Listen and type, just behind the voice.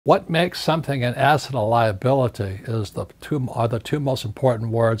What makes something an asset or liability are the two most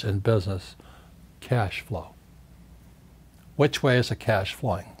important words in business: cash flow. Which way is the cash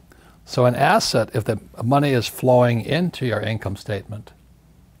flowing? So an asset, if the money is flowing into your income statement,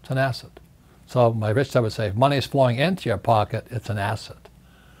 it's an asset. So my rich dad would say, if money is flowing into your pocket, it's an asset.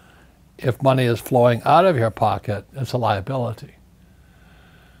 If money is flowing out of your pocket, it's a liability.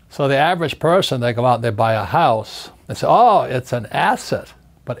 So the average person, they go out and they buy a house, they say, oh, it's an asset.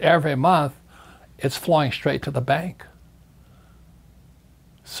 But every month, it's flowing straight to the bank.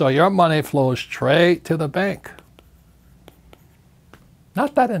 So your money flows straight to the bank.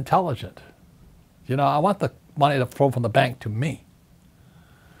 Not that intelligent. You know, I want the money to flow from the bank to me.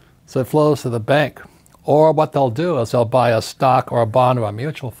 So it flows to the bank. Or what they'll do is they'll buy a stock or a bond or a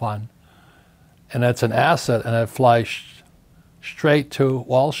mutual fund, and it's an asset, and it flies straight to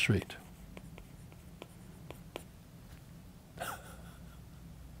Wall Street.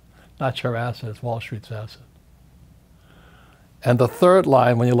 Not your asset, it's Wall Street's asset. And the third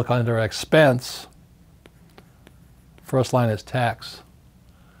line, when you look under expense, first line is tax.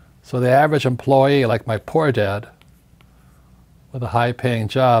 So the average employee, like my poor dad, with a high-paying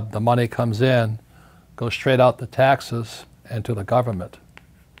job, the money comes in, goes straight out the taxes and to the government. Does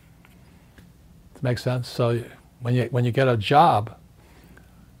that make sense? So when you get a job,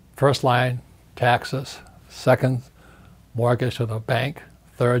 first line, taxes; second, mortgage to the bank;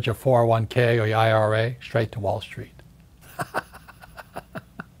 third, your 401k or your IRA, straight to Wall Street.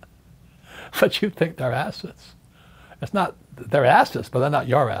 But you think they're assets. It's not, they're assets, but they're not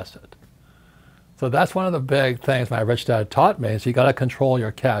your asset. So that's one of the big things my rich dad taught me, is you got to control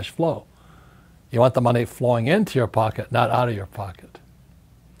your cash flow. You want the money flowing into your pocket, not out of your pocket.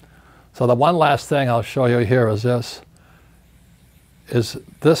 So the one last thing I'll show you here is this is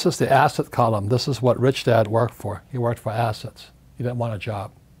the asset column. This is what rich dad worked for. He worked for assets. He didn't want a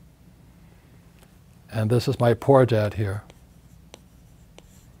job. And this is my poor dad here.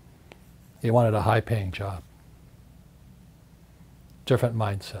 He wanted a high-paying job. Different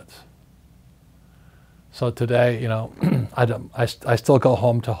mindsets. So today, you know, I still go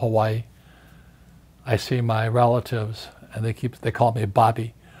home to Hawaii. I see my relatives, and they call me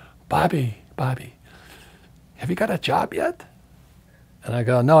Bobby. Bobby, Bobby, have you got a job yet? And I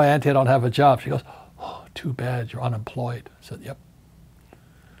go, no, Auntie, I don't have a job. She goes, oh, too bad, you're unemployed. I said, yep.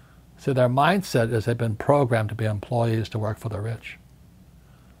 So their mindset is they've been programmed to be employees to work for the rich.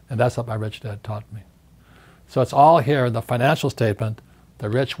 And that's what my rich dad taught me. So it's all here in the financial statement. The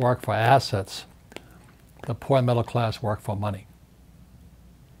rich work for assets. The poor and middle class work for money.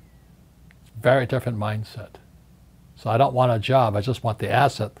 Very different mindset. So I don't want a job. I just want the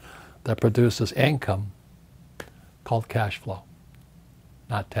asset that produces income, called cash flow.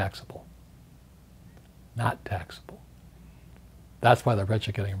 Not taxable. Not taxable. That's why the rich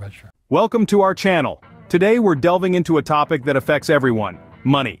are getting richer. Welcome to our channel. Today we're delving into a topic that affects everyone: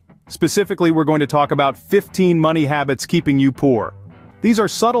 money. Specifically, we're going to talk about 15 money habits keeping you poor. These are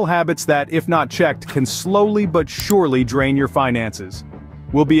subtle habits that, if not checked, can slowly but surely drain your finances.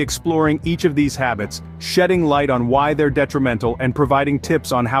 We'll be exploring each of these habits, shedding light on why they're detrimental and providing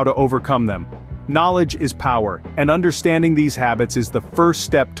tips on how to overcome them. Knowledge is power, and understanding these habits is the first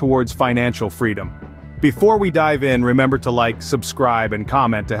step towards financial freedom. Before we dive in, remember to like, subscribe, and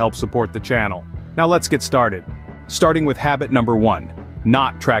comment to help support the channel. Now let's get started. Starting with habit number 1,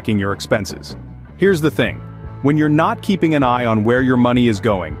 not tracking your expenses. Here's the thing. When you're not keeping an eye on where your money is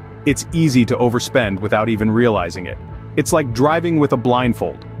going, it's easy to overspend without even realizing it. It's like driving with a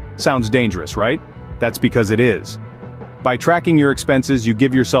blindfold. Sounds dangerous, right? That's because it is. By tracking your expenses, you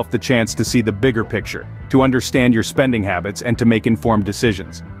give yourself the chance to see the bigger picture, to understand your spending habits, and to make informed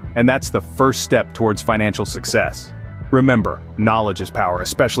decisions. And that's the first step towards financial success. Remember, knowledge is power,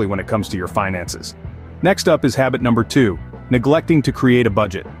 especially when it comes to your finances. Next up is habit number 2, neglecting to create a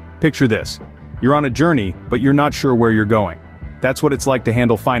budget. Picture this. You're on a journey, but you're not sure where you're going. That's what it's like to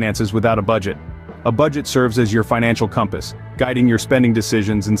handle finances without a budget. A budget serves as your financial compass, guiding your spending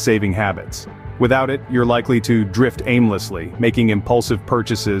decisions and saving habits. Without it, you're likely to drift aimlessly, making impulsive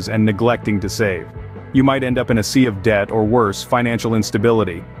purchases and neglecting to save. You might end up in a sea of debt or worse, financial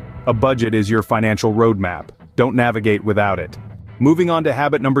instability. A budget is your financial roadmap. Don't navigate without it. Moving on to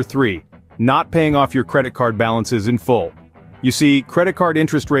habit number 3, not paying off your credit card balances in full. You see, credit card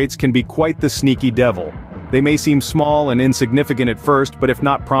interest rates can be quite the sneaky devil. They may seem small and insignificant at first, but if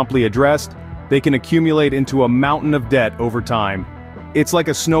not promptly addressed, they can accumulate into a mountain of debt over time. It's like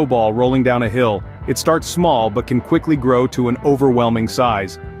a snowball rolling down a hill. It starts small but can quickly grow to an overwhelming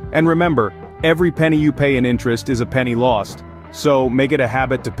size. And remember, every penny you pay in interest is a penny lost. So make it a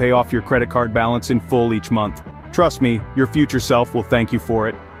habit to pay off your credit card balance in full each month. Trust me, your future self will thank you for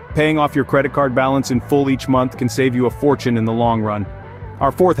it. Paying off your credit card balance in full each month can save you a fortune in the long run.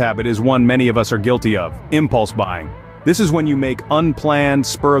 Our fourth habit is one many of us are guilty of: impulse buying. This is when you make unplanned,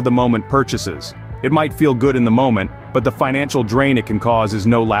 spur-of-the-moment purchases. It might feel good in the moment, but the financial drain it can cause is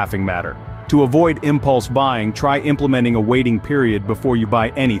no laughing matter. To avoid impulse buying, try implementing a waiting period before you buy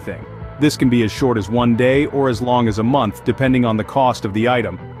anything. This can be as short as one day or as long as a month, depending on the cost of the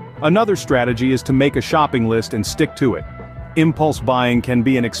item. Another strategy is to make a shopping list and stick to it. Impulse buying can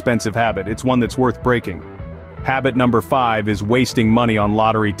be an expensive habit. It's one that's worth breaking. Habit number 5 is wasting money on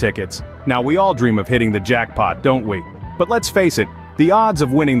lottery tickets. Now, we all dream of hitting the jackpot, don't we? But let's face it, the odds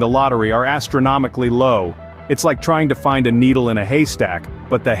of winning the lottery are astronomically low. It's like trying to find a needle in a haystack,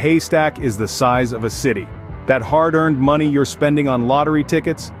 but the haystack is the size of a city. That hard-earned money you're spending on lottery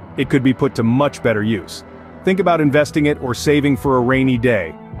tickets, it could be put to much better use. Think about investing it or saving for a rainy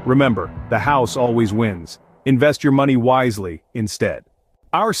day. Remember, the house always wins. Invest your money wisely, instead.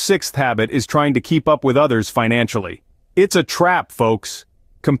 Our sixth habit is trying to keep up with others financially. It's a trap, folks.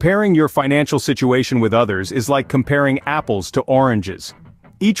 Comparing your financial situation with others is like comparing apples to oranges.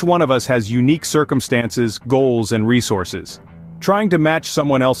 Each one of us has unique circumstances, goals, and resources. Trying to match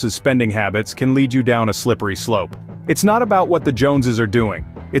someone else's spending habits can lead you down a slippery slope. It's not about what the Joneses are doing.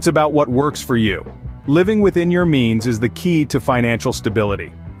 It's about what works for you. Living within your means is the key to financial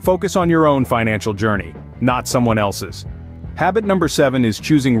stability. Focus on your own financial journey, not someone else's. Habit number 7 is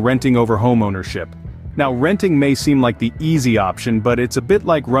choosing renting over homeownership. Now, renting may seem like the easy option, but it's a bit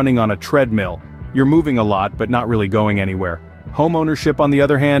like running on a treadmill. You're moving a lot, but not really going anywhere. Homeownership, on the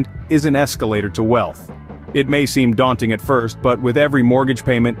other hand, is an escalator to wealth. It may seem daunting at first, but with every mortgage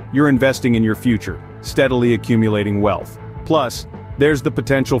payment, you're investing in your future, steadily accumulating wealth. Plus, there's the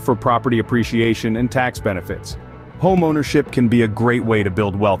potential for property appreciation and tax benefits. Homeownership can be a great way to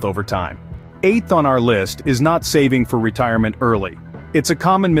build wealth over time. Eighth on our list is not saving for retirement early. It's a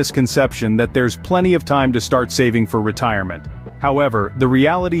common misconception that there's plenty of time to start saving for retirement. However, the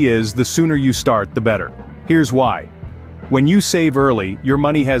reality is the sooner you start, the better. Here's why. When you save early, your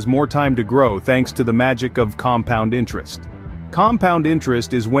money has more time to grow thanks to the magic of compound interest. Compound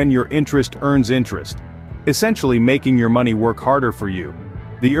interest is when your interest earns interest, essentially making your money work harder for you.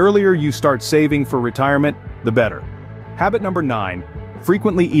 The earlier you start saving for retirement, the better. Habit number 9,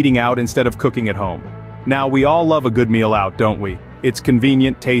 frequently eating out instead of cooking at home. Now, we all love a good meal out, don't we? It's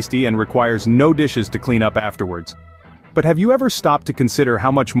convenient, tasty, and requires no dishes to clean up afterwards. But have you ever stopped to consider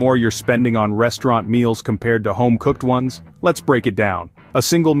how much more you're spending on restaurant meals compared to home-cooked ones? Let's break it down. A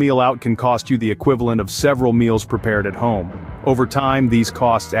single meal out can cost you the equivalent of several meals prepared at home. Over time, these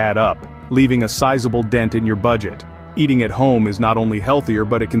costs add up, leaving a sizable dent in your budget. Eating at home is not only healthier,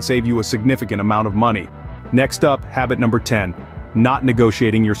 but it can save you a significant amount of money. Next up, habit number 10, not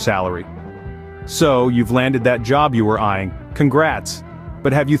negotiating your salary. So, you've landed that job you were eyeing. Congrats!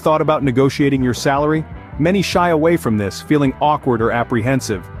 But have you thought about negotiating your salary? Many shy away from this, feeling awkward or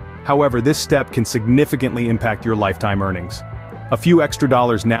apprehensive. However, this step can significantly impact your lifetime earnings. A few extra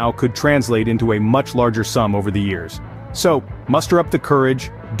dollars now could translate into a much larger sum over the years. So, muster up the courage,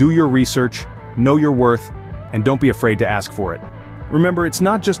 do your research, know your worth, and don't be afraid to ask for it. Remember, it's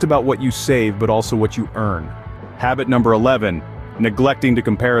not just about what you save, but also what you earn. Habit number 11, neglecting to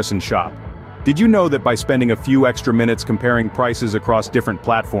comparison shop. Did you know that by spending a few extra minutes comparing prices across different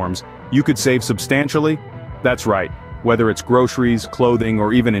platforms, you could save substantially? That's right. Whether it's groceries, clothing,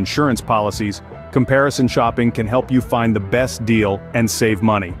 or even insurance policies, comparison shopping can help you find the best deal and save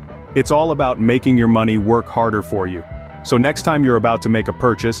money. It's all about making your money work harder for you. So next time you're about to make a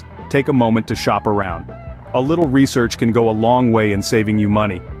purchase, take a moment to shop around. A little research can go a long way in saving you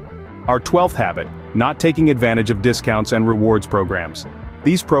money. Our 12th habit, not taking advantage of discounts and rewards programs.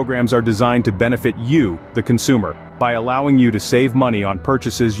 These programs are designed to benefit you, the consumer, by allowing you to save money on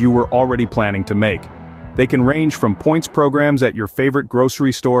purchases you were already planning to make. They can range from points programs at your favorite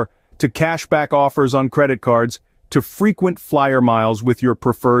grocery store, to cashback offers on credit cards, to frequent flyer miles with your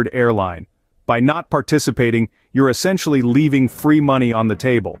preferred airline. By not participating, you're essentially leaving free money on the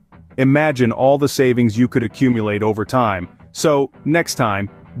table. Imagine all the savings you could accumulate over time. So, next time,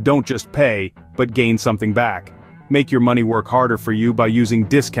 don't just pay, but gain something back. Make your money work harder for you by using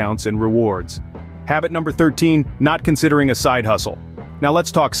discounts and rewards. Habit number 13, not considering a side hustle. Now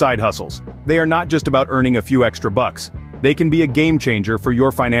let's talk side hustles. They are not just about earning a few extra bucks. They can be a game changer for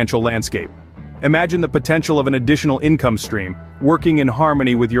your financial landscape. Imagine the potential of an additional income stream, working in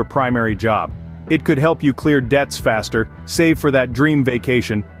harmony with your primary job. It could help you clear debts faster, save for that dream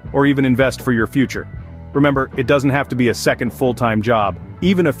vacation, or even invest for your future. Remember, it doesn't have to be a second full-time job.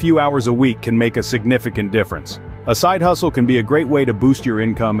 Even a few hours a week can make a significant difference. A side hustle can be a great way to boost your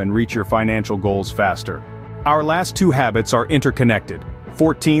income and reach your financial goals faster. Our last 2 habits are interconnected.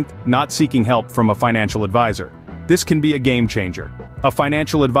 14th, not seeking help from a financial advisor. This can be a game changer. A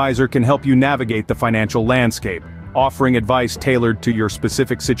financial advisor can help you navigate the financial landscape, offering advice tailored to your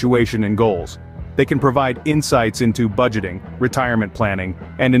specific situation and goals. They can provide insights into budgeting, retirement planning,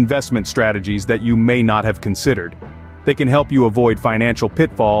 and investment strategies that you may not have considered. They can help you avoid financial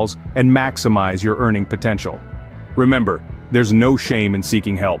pitfalls and maximize your earning potential. Remember, there's no shame in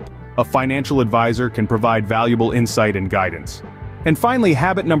seeking help. A financial advisor can provide valuable insight and guidance. And finally,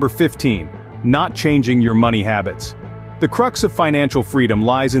 habit number 15, not changing your money habits. The crux of financial freedom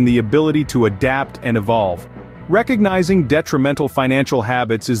lies in the ability to adapt and evolve. Recognizing detrimental financial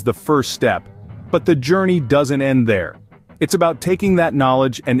habits is the first step, but the journey doesn't end there. It's about taking that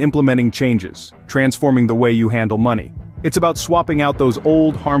knowledge and implementing changes, transforming the way you handle money. It's about swapping out those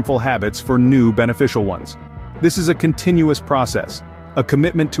old harmful habits for new beneficial ones. This is a continuous process, a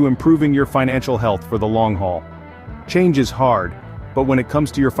commitment to improving your financial health for the long haul. Change is hard, but when it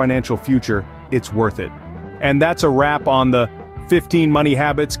comes to your financial future, it's worth it. And that's a wrap on the 15 money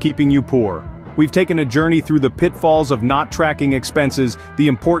habits keeping you poor. We've taken a journey through the pitfalls of not tracking expenses, the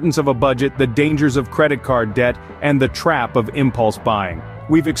importance of a budget, the dangers of credit card debt, and the trap of impulse buying.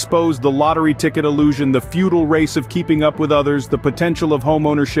 We've exposed the lottery ticket illusion, the futile race of keeping up with others, the potential of home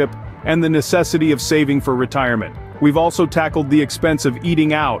ownership, and the necessity of saving for retirement. We've also tackled the expense of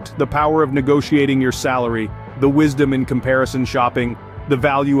eating out, the power of negotiating your salary, the wisdom in comparison shopping, the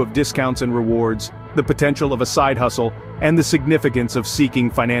value of discounts and rewards, the potential of a side hustle, and the significance of seeking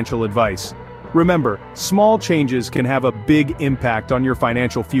financial advice. Remember, small changes can have a big impact on your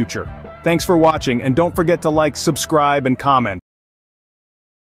financial future. Thanks for watching, and don't forget to like, subscribe, and comment.